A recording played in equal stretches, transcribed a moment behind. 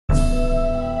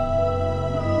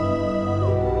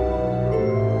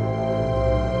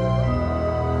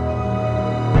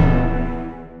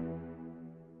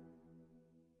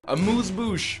Amuse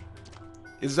Bouche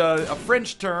is a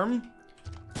French term,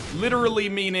 literally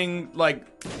meaning, like,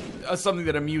 something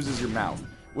that amuses your mouth.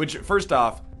 Which, first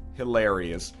off,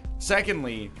 hilarious.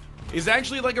 Secondly, is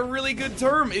actually, like, a really good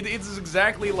term. It's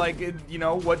exactly like, you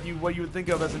know, what you would think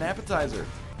of as an appetizer.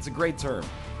 It's a great term.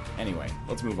 Anyway,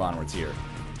 let's move onwards here.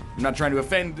 I'm not trying to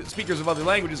offend speakers of other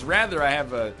languages. Rather, I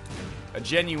have a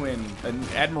genuine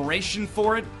admiration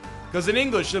for it. Because in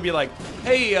English, they'll be like,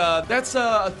 hey, that's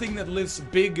a thing that lifts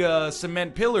big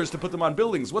cement pillars to put them on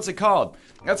buildings. What's it called?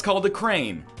 That's called a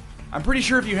crane. I'm pretty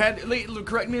sure if you had,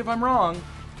 correct me if I'm wrong,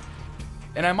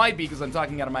 and I might be because I'm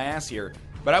talking out of my ass here,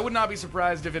 but I would not be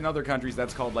surprised if in other countries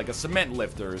that's called like a cement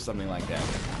lifter or something like that.